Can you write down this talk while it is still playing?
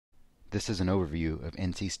This is an overview of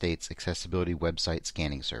NC State's Accessibility Website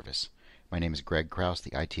Scanning Service. My name is Greg Kraus,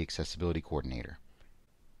 the IT Accessibility Coordinator.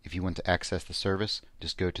 If you want to access the service,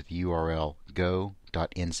 just go to the URL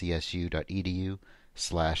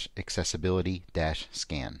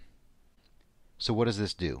go.ncsu.edu/accessibility-scan. So what does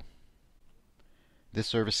this do? This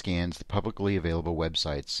service scans the publicly available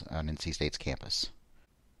websites on NC State's campus.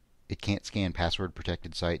 It can't scan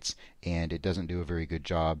password-protected sites, and it doesn't do a very good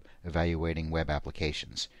job evaluating web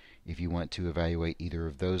applications. If you want to evaluate either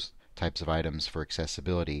of those types of items for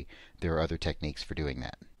accessibility, there are other techniques for doing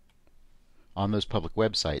that. On those public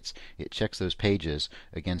websites, it checks those pages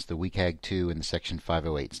against the WCAG 2 and the Section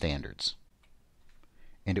 508 standards.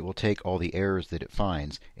 And it will take all the errors that it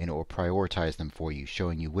finds and it will prioritize them for you,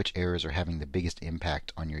 showing you which errors are having the biggest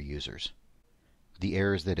impact on your users. The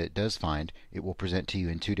errors that it does find, it will present to you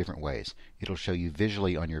in two different ways. It'll show you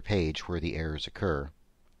visually on your page where the errors occur,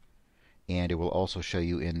 and it will also show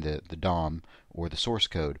you in the DOM or the source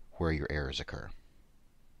code where your errors occur.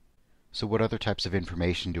 So what other types of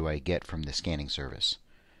information do I get from the scanning service?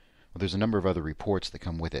 Well, there's a number of other reports that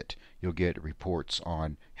come with it. You'll get reports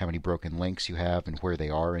on how many broken links you have and where they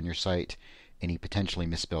are in your site, any potentially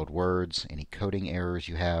misspelled words, any coding errors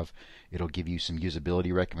you have. It'll give you some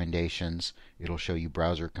usability recommendations. It'll show you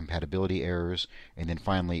browser compatibility errors, and then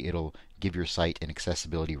finally it'll give your site an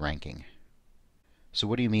accessibility ranking. So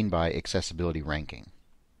what do you mean by accessibility ranking?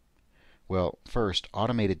 Well, first,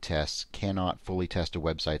 automated tests cannot fully test a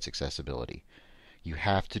website's accessibility. You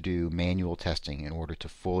have to do manual testing in order to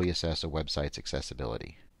fully assess a website's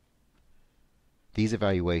accessibility. These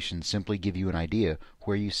evaluations simply give you an idea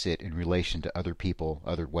where you sit in relation to other people,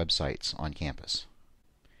 other websites on campus.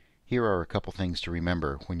 Here are a couple things to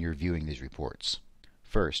remember when you're viewing these reports.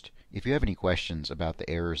 First, if you have any questions about the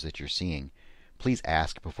errors that you're seeing, please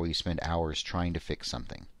ask before you spend hours trying to fix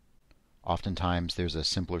something. Oftentimes there's a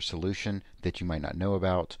simpler solution that you might not know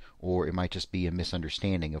about, or it might just be a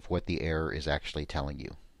misunderstanding of what the error is actually telling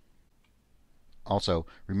you. Also,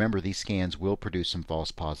 remember these scans will produce some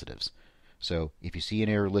false positives. So if you see an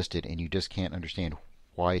error listed and you just can't understand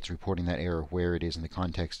why it's reporting that error where it is in the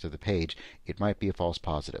context of the page, it might be a false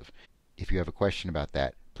positive. If you have a question about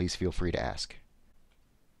that, please feel free to ask.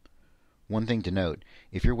 One thing to note,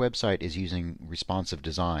 if your website is using responsive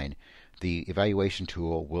design, the evaluation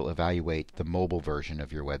tool will evaluate the mobile version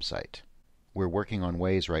of your website. We're working on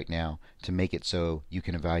ways right now to make it so you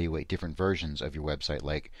can evaluate different versions of your website,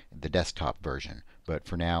 like the desktop version, but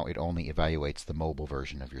for now it only evaluates the mobile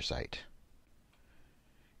version of your site.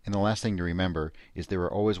 And the last thing to remember is there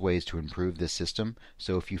are always ways to improve this system,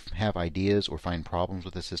 so if you have ideas or find problems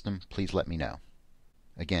with the system, please let me know.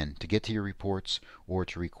 Again, to get to your reports or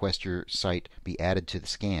to request your site be added to the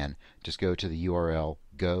scan, just go to the URL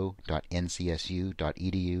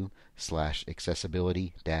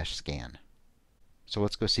go.ncsu.edu/accessibility-scan. So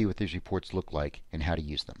let's go see what these reports look like and how to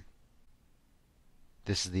use them.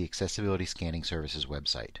 This is the Accessibility Scanning Services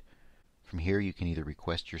website. From here you can either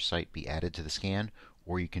request your site be added to the scan,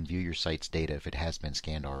 or you can view your site's data if it has been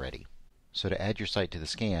scanned already. So to add your site to the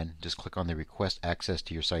scan, just click on the Request Access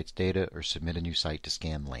to your site's data or Submit a new site to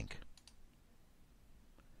scan link.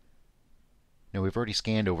 Now we've already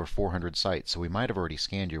scanned over 400 sites, so we might have already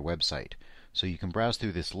scanned your website. So you can browse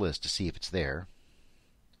through this list to see if it's there.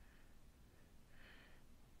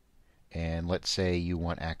 And let's say you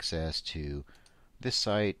want access to this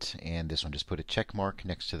site and this one. Just put a check mark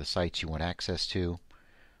next to the sites you want access to.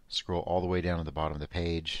 Scroll all the way down to the bottom of the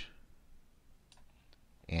page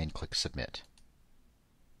and click Submit.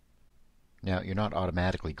 Now, you're not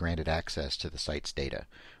automatically granted access to the site's data.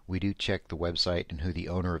 We do check the website and who the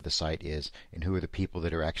owner of the site is and who are the people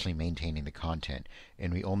that are actually maintaining the content,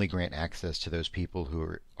 and we only grant access to those people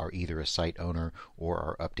who are either a site owner or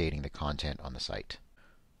are updating the content on the site.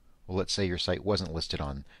 Well, let's say your site wasn't listed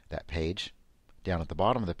on that page. Down at the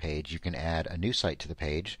bottom of the page you can add a new site to the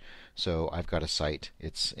page. So I've got a site,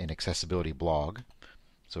 it's an accessibility blog.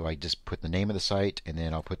 So I just put the name of the site and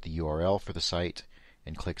then I'll put the URL for the site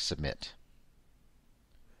and click Submit.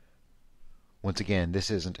 Once again, this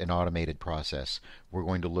isn't an automated process. We're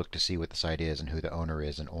going to look to see what the site is and who the owner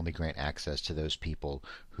is and only grant access to those people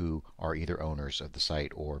who are either owners of the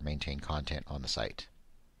site or maintain content on the site.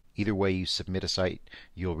 Either way you submit a site,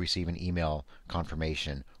 you'll receive an email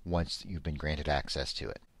confirmation once you've been granted access to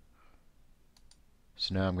it.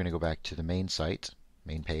 So now I'm going to go back to the main site,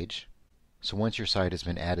 main page. So once your site has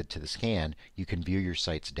been added to the scan, you can view your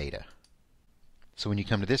site's data. So when you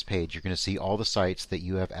come to this page, you're going to see all the sites that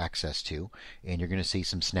you have access to, and you're going to see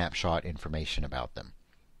some snapshot information about them.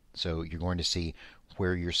 So you're going to see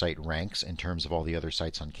where your site ranks in terms of all the other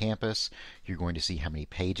sites on campus. You're going to see how many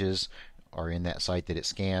pages are in that site that it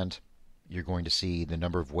scanned. you're going to see the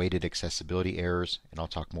number of weighted accessibility errors, and I'll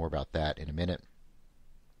talk more about that in a minute.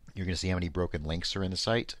 You're going to see how many broken links are in the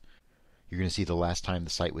site. You're going to see the last time the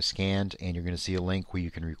site was scanned, and you're going to see a link where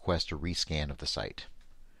you can request a rescan of the site.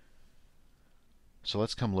 So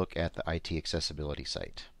let's come look at the IT accessibility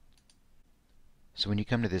site. So when you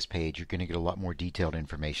come to this page, you're going to get a lot more detailed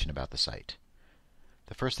information about the site.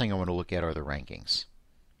 The first thing I want to look at are the rankings.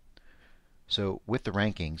 So with the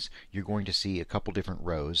rankings, you're going to see a couple different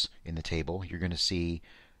rows in the table. You're going to see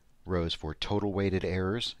rows for total weighted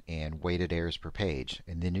errors and weighted errors per page,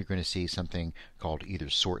 and then you're going to see something called either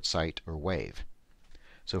sort site or wave.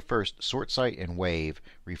 So first, sort site and wave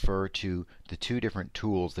refer to the two different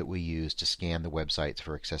tools that we use to scan the websites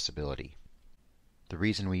for accessibility. The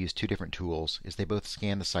reason we use two different tools is they both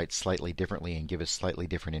scan the site slightly differently and give us slightly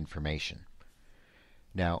different information.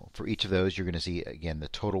 Now, for each of those, you're going to see, again, the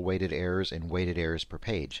total weighted errors and weighted errors per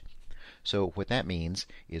page. So what that means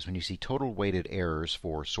is when you see total weighted errors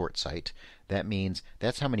for sort site, that means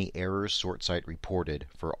that's how many errors sort site reported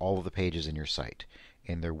for all of the pages in your site.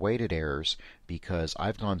 And they're weighted errors because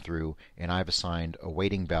I've gone through and I've assigned a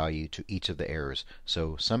weighting value to each of the errors.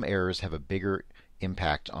 So some errors have a bigger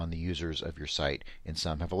impact on the users of your site, and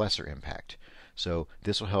some have a lesser impact. So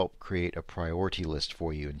this will help create a priority list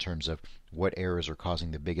for you in terms of what errors are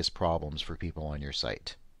causing the biggest problems for people on your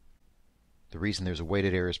site. The reason there's a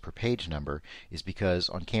weighted errors per page number is because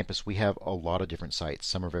on campus we have a lot of different sites.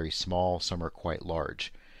 Some are very small, some are quite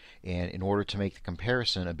large. And in order to make the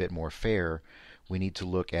comparison a bit more fair, we need to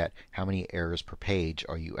look at how many errors per page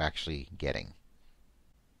are you actually getting.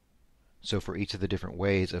 So for each of the different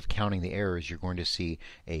ways of counting the errors, you're going to see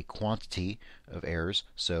a quantity of errors.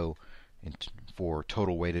 So for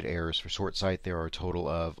total weighted errors for sort site, there are a total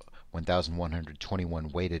of 1,121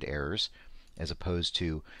 weighted errors, as opposed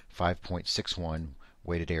to 5.61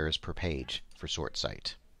 weighted errors per page for sort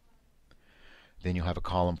site. Then you'll have a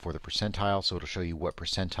column for the percentile, so it'll show you what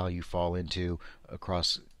percentile you fall into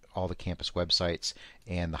across all the campus websites,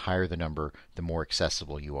 and the higher the number, the more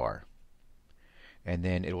accessible you are. And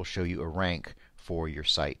then it will show you a rank for your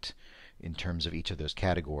site in terms of each of those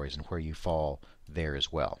categories and where you fall there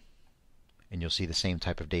as well. And you'll see the same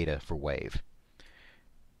type of data for wave.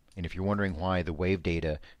 And if you're wondering why the wave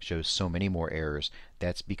data shows so many more errors,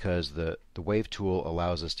 that's because the wave tool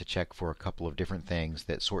allows us to check for a couple of different things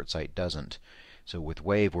that sort site doesn't. So with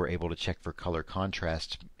wave, we're able to check for color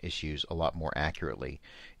contrast issues a lot more accurately.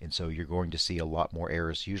 And so you're going to see a lot more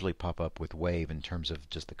errors usually pop up with wave in terms of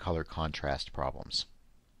just the color contrast problems.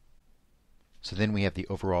 So then we have the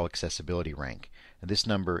overall accessibility rank. Now this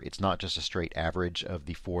number, it's not just a straight average of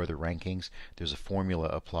the four of the rankings. There's a formula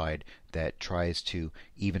applied that tries to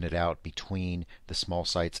even it out between the small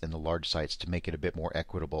sites and the large sites to make it a bit more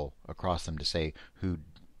equitable across them to say who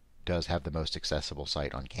does have the most accessible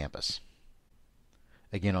site on campus.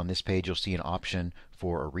 Again, on this page you'll see an option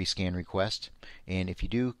for a rescan request, and if you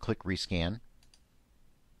do click rescan,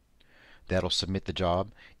 that'll submit the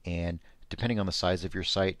job, and depending on the size of your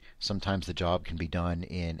site, sometimes the job can be done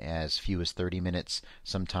in as few as 30 minutes.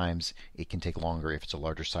 Sometimes it can take longer if it's a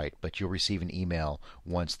larger site, but you'll receive an email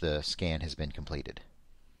once the scan has been completed.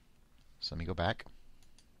 So let me go back.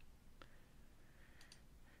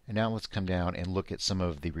 And now let's come down and look at some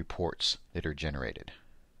of the reports that are generated.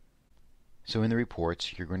 So in the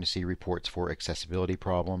reports, you're going to see reports for accessibility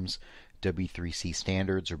problems, W3C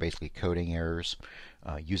standards, or basically coding errors,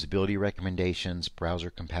 usability recommendations, browser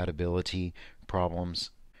compatibility problems,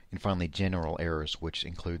 and finally general errors, which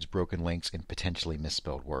includes broken links and potentially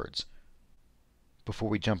misspelled words. Before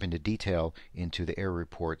we jump into detail into the error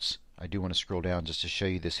reports, I do want to scroll down just to show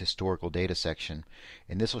you this historical data section,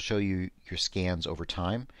 and this will show you your scans over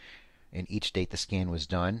time and each date the scan was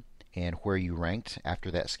done and where you ranked after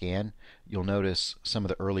that scan. You'll notice some of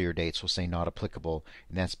the earlier dates will say not applicable,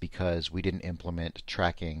 and that's because we didn't implement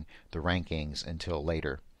tracking the rankings until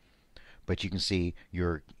later. But you can see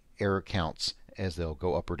your error counts as they'll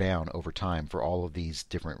go up or down over time for all of these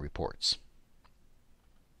different reports.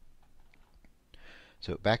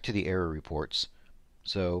 So back to the error reports.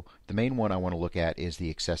 So the main one I want to look at is the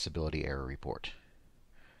accessibility error report.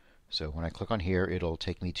 So when I click on here, it'll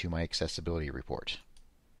take me to my accessibility report.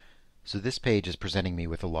 So this page is presenting me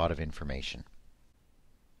with a lot of information.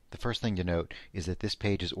 The first thing to note is that this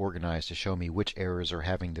page is organized to show me which errors are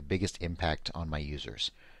having the biggest impact on my users.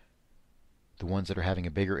 The ones that are having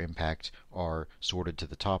a bigger impact are sorted to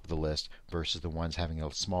the top of the list, versus the ones having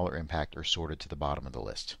a smaller impact are sorted to the bottom of the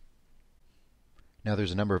list. Now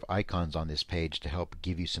there's a number of icons on this page to help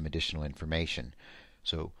give you some additional information.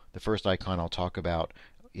 So the first icon I'll talk about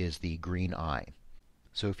is the green eye.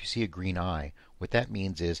 So if you see a green eye, what that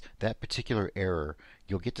means is that particular error,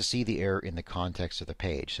 you'll get to see the error in the context of the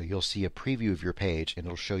page. So you'll see a preview of your page, and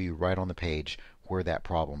it'll show you right on the page where that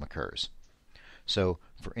problem occurs. So,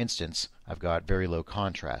 for instance, I've got very low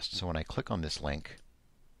contrast. So when I click on this link,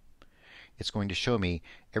 it's going to show me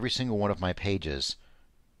every single one of my pages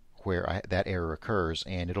where that error occurs,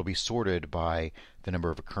 and it'll be sorted by the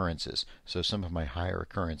number of occurrences. So some of my higher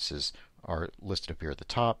occurrences are listed up here at the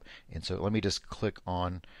top, and so let me just click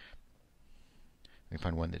on, let me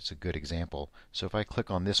find one that's a good example. So if I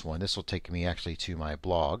click on this one, this will take me actually to my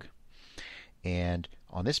blog, and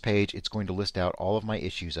on this page it's going to list out all of my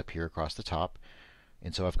issues up here across the top.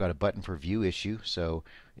 And so I've got a button for View Issue, so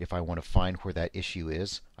if I want to find where that issue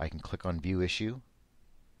is, I can click on View Issue,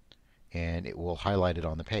 and it will highlight it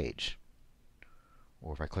on the page.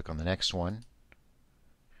 Or if I click on the next one,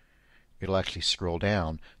 it'll actually scroll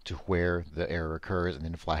down to where the error occurs and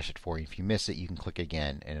then flash it for you. If you miss it, you can click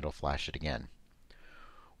again and it'll flash it again.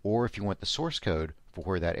 Or if you want the source code for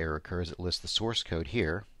where that error occurs, it lists the source code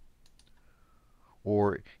here.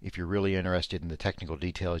 Or if you're really interested in the technical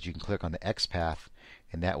details, you can click on the XPath,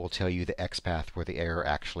 and that will tell you the XPath where the error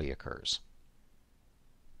actually occurs.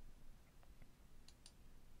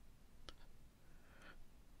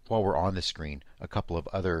 While we're on the screen, a couple of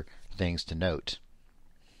other things to note.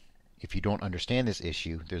 If you don't understand this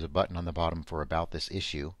issue, there's a button on the bottom for About This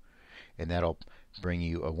Issue, and that'll bring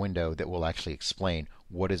you a window that will actually explain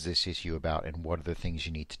what is this issue about and what are the things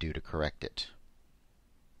you need to do to correct it.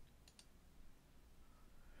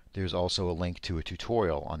 There's also a link to a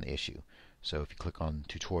tutorial on the issue. So if you click on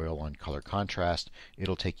Tutorial on Color Contrast,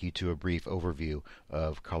 it'll take you to a brief overview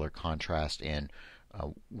of color contrast and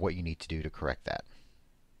what you need to do to correct that.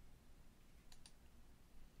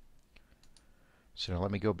 So now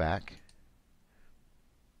let me go back.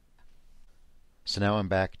 So now I'm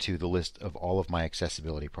back to the list of all of my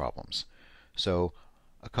accessibility problems. So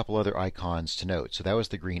a couple other icons to note. So that was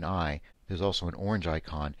the green eye. There's also an orange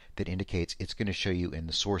icon that indicates it's going to show you in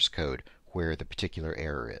the source code where the particular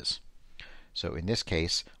error is. So in this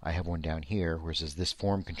case, I have one down here where it says this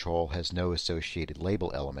form control has no associated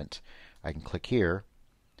label element. I can click here,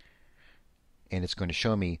 and it's going to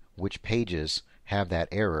show me which pages have that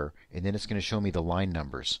error, and then it's going to show me the line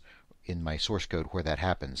numbers in my source code where that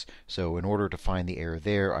happens. So in order to find the error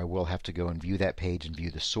there, I will have to go and view that page and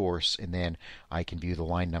view the source, and then I can view the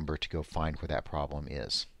line number to go find where that problem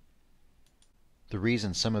is. The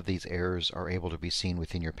reason some of these errors are able to be seen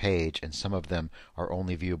within your page and some of them are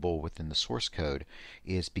only viewable within the source code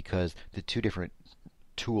is because the two different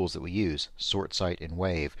tools that we use, SortSite and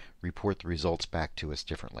Wave, report the results back to us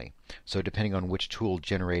differently. So depending on which tool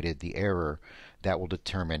generated the error, that will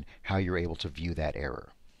determine how you're able to view that error.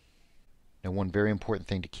 Now, one very important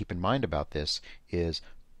thing to keep in mind about this is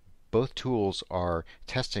both tools are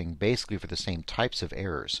testing basically for the same types of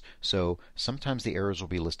errors. So sometimes the errors will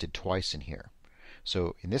be listed twice in here.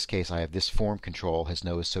 So in this case, I have this form control has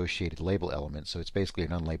no associated label element, so it's basically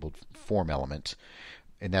an unlabeled form element.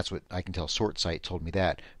 And that's what I can tell SortSite told me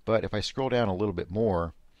that. But if I scroll down a little bit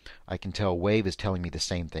more, I can tell Wave is telling me the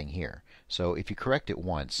same thing here. So if you correct it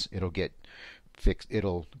once, it'll get fixed.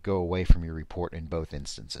 It'll go away from your report in both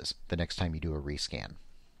instances the next time you do a rescan.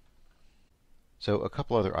 So a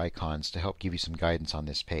couple other icons to help give you some guidance on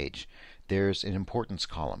this page. There's an importance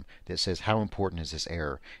column that says how important is this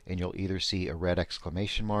error, and you'll either see a red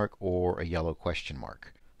exclamation mark or a yellow question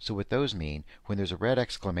mark. So what those mean, when there's a red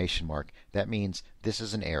exclamation mark, that means this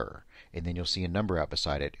is an error. And then you'll see a number out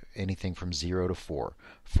beside it, anything from 0 to 4.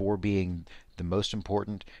 4 being the most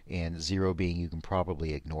important, and 0 being you can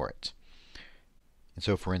probably ignore it. And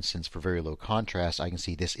so, for instance, for very low contrast, I can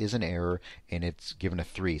see this is an error, and it's given a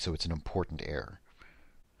 3, so it's an important error.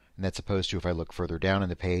 And that's opposed to if I look further down in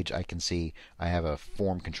the page, I can see I have a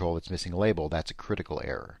form control that's missing a label. That's a critical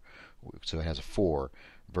error. So it has a 4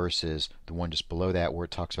 versus the one just below that where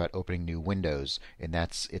it talks about opening new windows. And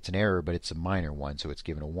it's an error, but it's a minor one, so it's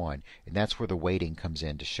given a 1. And that's where the weighting comes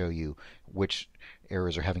in to show you which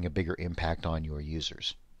errors are having a bigger impact on your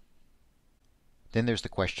users. Then there's the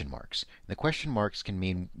question marks. The question marks can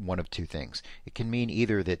mean one of two things. It can mean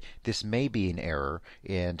either that this may be an error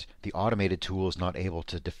and the automated tool is not able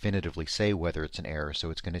to definitively say whether it's an error, so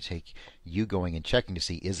it's going to take you going and checking to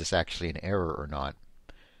see is this actually an error or not.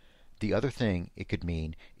 The other thing it could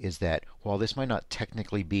mean is that while this might not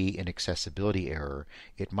technically be an accessibility error,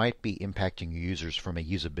 it might be impacting your users from a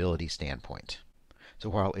usability standpoint. So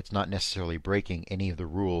while it's not necessarily breaking any of the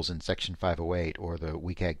rules in Section 508 or the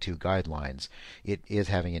WCAG 2 guidelines, it is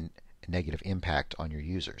having a negative impact on your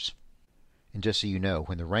users. And just so you know,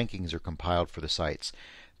 when the rankings are compiled for the sites,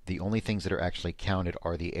 The only things that are actually counted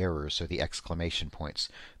are the errors, so the exclamation points.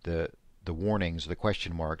 The warnings, the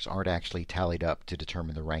question marks, aren't actually tallied up to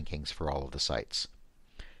determine the rankings for all of the sites.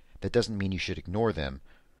 That doesn't mean you should ignore them,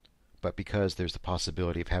 but because there's the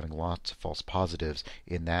possibility of having lots of false positives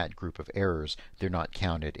in that group of errors, they're not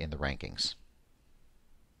counted in the rankings.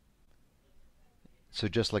 So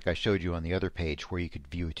just like I showed you on the other page where you could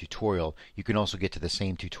view a tutorial, you can also get to the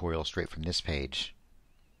same tutorial straight from this page.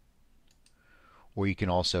 Or you can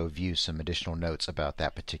also view some additional notes about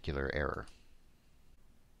that particular error.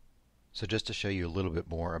 So just to show you a little bit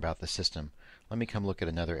more about the system, let me come look at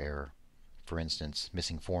another error. For instance,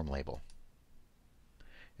 missing form label.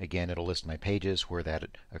 Again, it'll list my pages where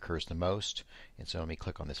that occurs the most. And so let me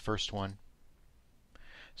click on this first one.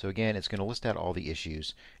 So again, it's going to list out all the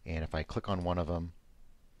issues, and if I click on one of them,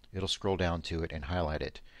 it'll scroll down to it and highlight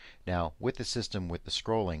it. Now, with the system, with the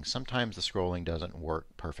scrolling, sometimes the scrolling doesn't work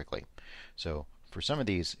perfectly. So for some of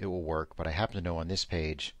these, it will work, but I happen to know on this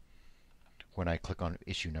page, when I click on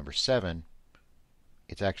issue number 7,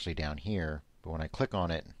 it's actually down here, but when I click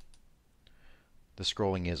on it, the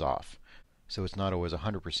scrolling is off. So it's not always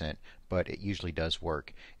 100%, but it usually does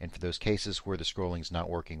work. And for those cases where the scrolling is not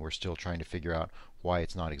working, we're still trying to figure out why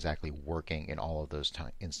it's not exactly working in all of those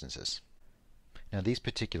instances. Now, these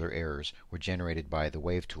particular errors were generated by the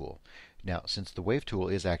Wave tool. Now, since the Wave tool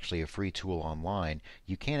is actually a free tool online,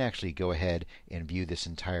 you can actually go ahead and view this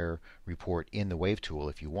entire report in the Wave tool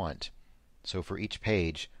if you want. So for each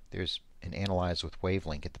page, there's an Analyze with Wave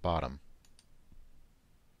link at the bottom.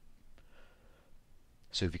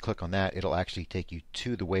 So if you click on that, it'll actually take you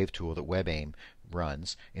to the Wave tool that WebAIM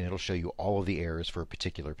runs, and it'll show you all of the errors for a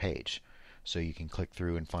particular page. So you can click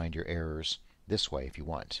through and find your errors this way if you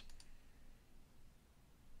want.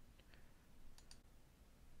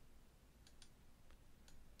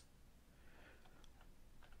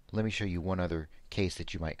 Let me show you one other case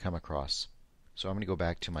that you might come across. So I'm going to go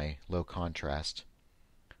back to my low contrast,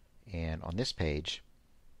 and on this page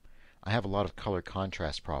I have a lot of color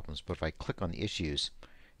contrast problems, but if I click on the issues,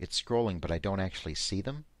 it's scrolling but I don't actually see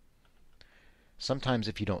them. Sometimes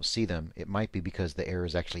if you don't see them, it might be because the error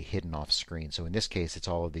is actually hidden off screen. So in this case, it's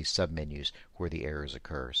all of these submenus where the errors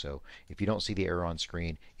occur. So if you don't see the error on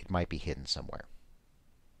screen, it might be hidden somewhere.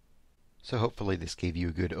 So hopefully this gave you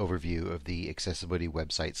a good overview of the Accessibility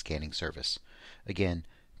Website Scanning Service. Again,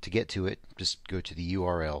 to get to it, just go to the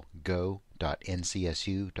URL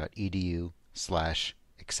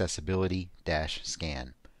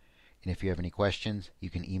go.ncsu.edu/accessibility-scan. And if you have any questions, you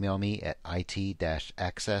can email me at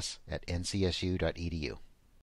it-access@ncsu.edu.